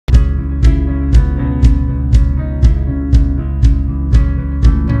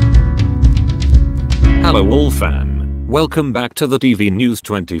All fan, welcome back to the TV News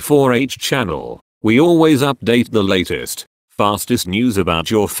 24H channel. We always update the latest, fastest news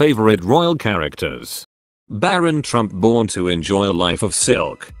about your favorite royal characters. Barron Trump, born to enjoy a life of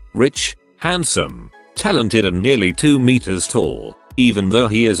silk, rich, handsome, talented and nearly 2 meters tall, even though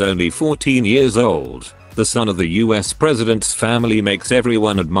he is only 14 years old. The son of the US president's family makes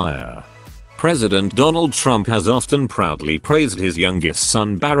everyone admire. President Donald Trump has often proudly praised his youngest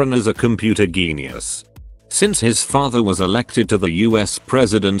son Barron as a computer genius. Since his father was elected to the US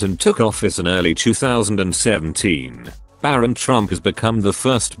president and took office in early 2017, Barron Trump has become the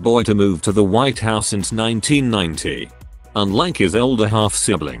first boy to move to the White House since 1990. Unlike his older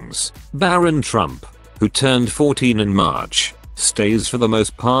half-siblings, Barron Trump, who turned 14 in March, stays for the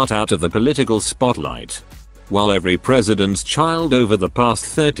most part out of the political spotlight. While every president's child over the past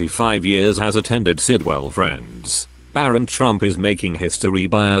 35 years has attended Sidwell Friends, Barron Trump is making history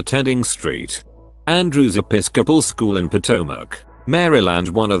by attending St. Andrew's Episcopal School in Potomac, Maryland,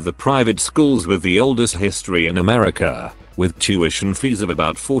 one of the private schools with the oldest history in America, with tuition fees of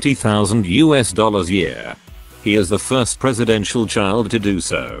about $40,000 a year. He is the first presidential child to do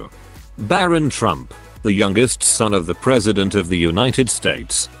so. Barron Trump, the youngest son of the President of the United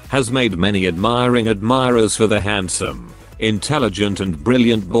States, has made many admiring admirers for the handsome, intelligent and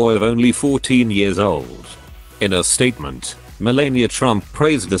brilliant boy of only 14 years old. In a statement, Melania Trump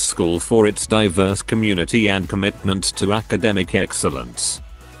praised the school for its diverse community and commitment to academic excellence.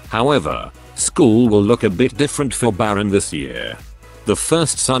 However, school will look a bit different for Barron this year. The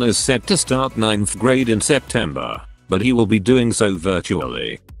first son is set to start 9th grade in September, but he will be doing so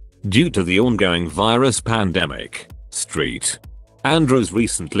virtually. Due to the ongoing virus pandemic, St. Andrews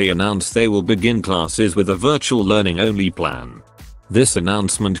recently announced they will begin classes with a virtual learning-only plan. This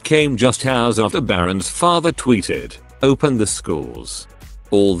announcement came just hours after Barron's father tweeted, "Open the schools."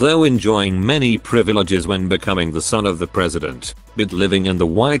 Although enjoying many privileges when becoming the son of the president, but living in the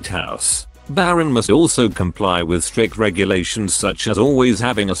White House, Barron must also comply with strict regulations such as always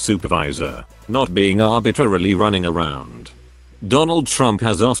having a supervisor, not being arbitrarily running around. Donald Trump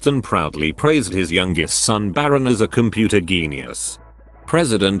has often proudly praised his youngest son Barron as a computer genius.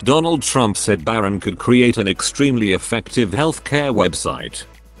 President Donald Trump said Barron could create an extremely effective healthcare website.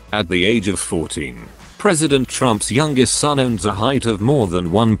 At the age of 14, President Trump's youngest son owns a height of more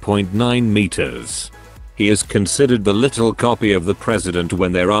than 1.9 meters. He is considered the little copy of the president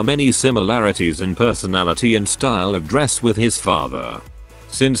when there are many similarities in personality and style of dress with his father.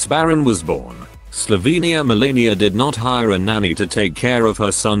 Since Barron was born, Slovenia Melania did not hire a nanny to take care of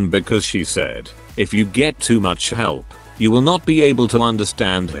her son because she said, "If you get too much help, you will not be able to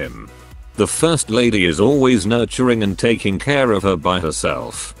understand him." The First Lady is always nurturing and taking care of her by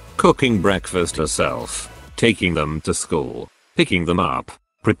herself, cooking breakfast herself, taking them to school, picking them up,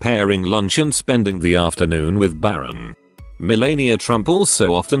 preparing lunch and spending the afternoon with Barron. Melania Trump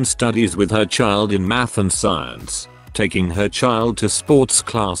also often studies with her child in math and science, taking her child to sports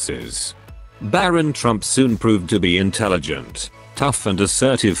classes. Barron Trump soon proved to be intelligent, tough and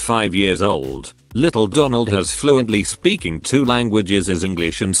assertive. 5 years old, little Donald has fluently speaking 2 languages as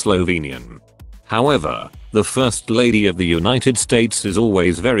English and Slovenian. However, the First Lady of the United States is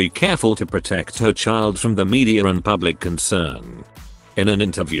always very careful to protect her child from the media and public concern. In an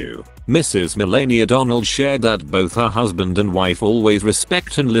interview, Mrs. Melania Donald shared that both her husband and wife always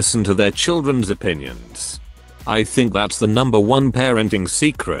respect and listen to their children's opinions. "I think that's the #1 parenting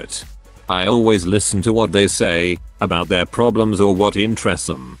secret. I always listen to what they say about their problems or what interests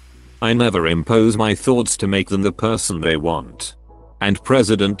them. I never impose my thoughts to make them the person they want." And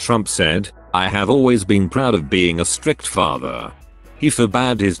President Trump said, "I have always been proud of being a strict father." He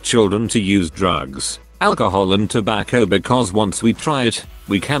forbade his children to use drugs, alcohol and tobacco because once we try it,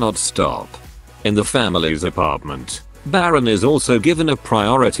 we cannot stop. In the family's apartment, Barron is also given a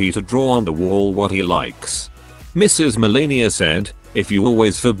priority to draw on the wall what he likes. Mrs. Melania said, "If you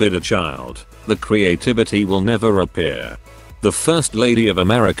always forbid a child, the creativity will never appear." The First Lady of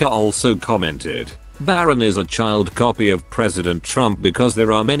America also commented, "Barron is a child copy of President Trump because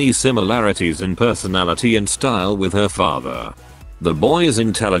there are many similarities in personality and style with her father. The boy is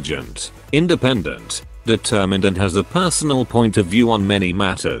intelligent, independent, determined and has a personal point of view on many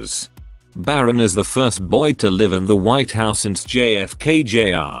matters." Barron is the first boy to live in the White House since JFK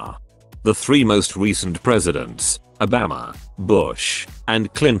Jr. The 3 most recent presidents, Obama, Bush,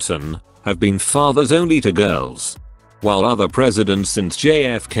 and Clinton, have been fathers only to girls. While other presidents since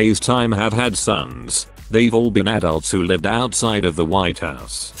JFK's time have had sons, they've all been adults who lived outside of the White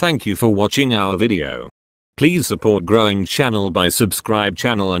House. Thank you for watching our video. Please support growing channel by subscribe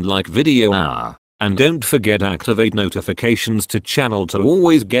channel and like video. And don't forget activate notifications to channel to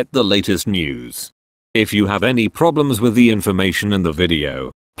always get the latest news. If you have any problems with the information in the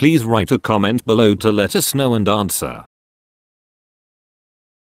video, please write a comment below to let us know and answer.